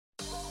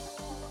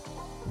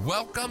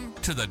Welcome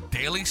to the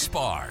Daily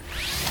Spark,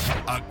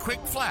 a quick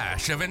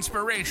flash of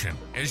inspiration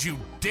as you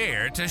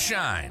dare to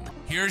shine.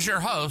 Here's your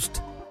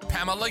host,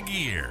 Pamela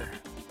Gear.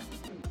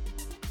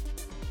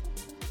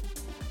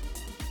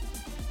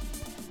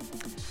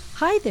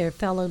 Hi there,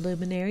 fellow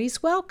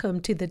luminaries. Welcome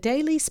to the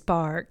Daily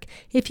Spark.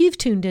 If you've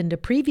tuned into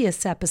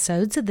previous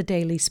episodes of the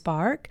Daily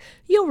Spark,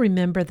 you'll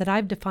remember that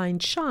I've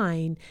defined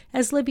shine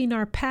as living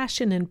our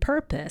passion and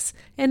purpose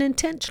and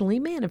intentionally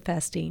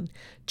manifesting.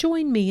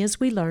 Join me as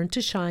we learn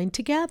to shine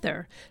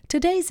together.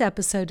 Today's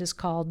episode is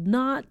called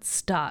Not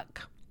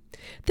Stuck.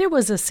 There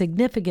was a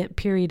significant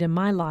period in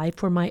my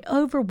life where my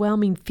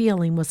overwhelming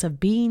feeling was of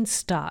being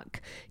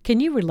stuck. Can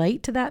you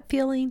relate to that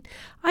feeling?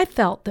 I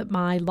felt that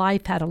my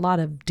life had a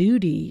lot of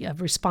duty,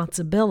 of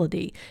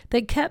responsibility,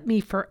 that kept me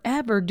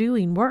forever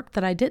doing work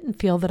that I didn't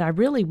feel that I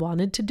really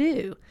wanted to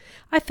do.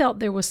 I felt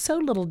there was so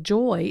little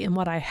joy in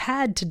what I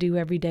had to do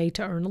every day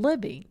to earn a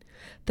living.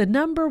 The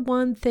number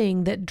one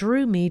thing that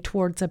drew me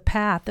towards a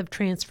path of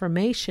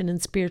transformation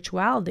and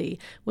spirituality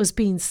was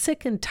being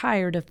sick and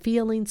tired of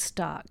feeling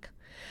stuck.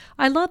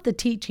 I love the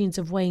teachings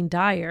of Wayne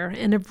Dyer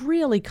and have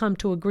really come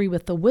to agree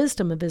with the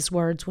wisdom of his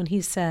words when he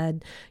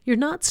said, "You're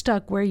not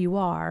stuck where you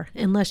are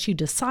unless you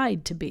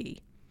decide to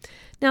be."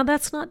 Now,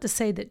 that's not to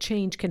say that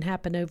change can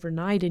happen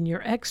overnight in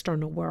your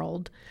external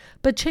world,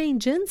 but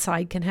change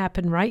inside can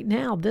happen right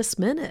now, this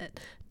minute.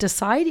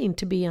 Deciding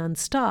to be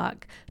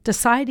unstuck,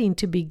 deciding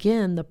to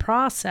begin the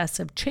process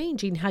of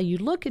changing how you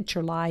look at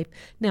your life,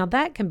 now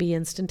that can be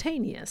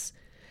instantaneous.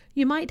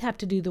 You might have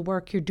to do the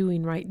work you're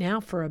doing right now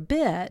for a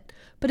bit,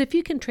 but if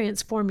you can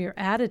transform your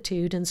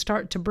attitude and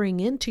start to bring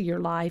into your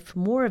life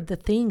more of the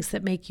things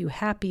that make you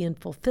happy and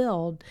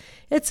fulfilled,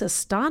 it's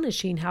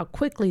astonishing how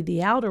quickly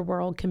the outer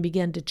world can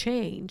begin to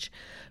change.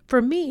 For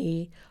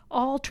me,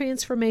 all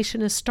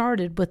transformation has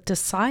started with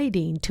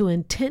deciding to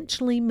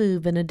intentionally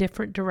move in a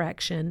different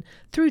direction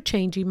through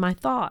changing my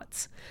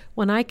thoughts.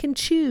 When I can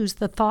choose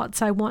the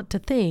thoughts I want to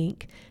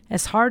think,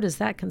 as hard as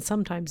that can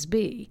sometimes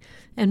be,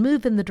 and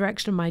move in the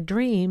direction of my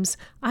dreams,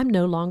 I'm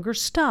no longer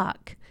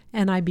stuck,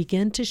 and I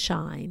begin to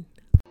shine.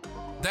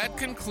 That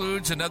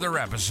concludes another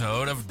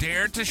episode of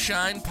Dare to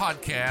Shine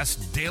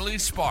Podcast Daily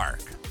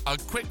Spark, a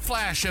quick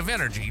flash of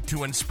energy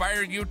to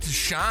inspire you to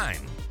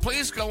shine.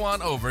 Please go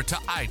on over to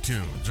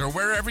iTunes or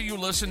wherever you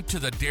listen to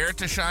the Dare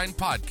to Shine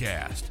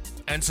podcast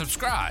and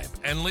subscribe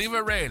and leave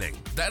a rating.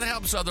 That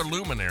helps other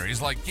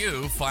luminaries like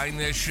you find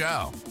this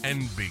show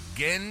and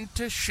begin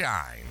to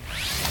shine.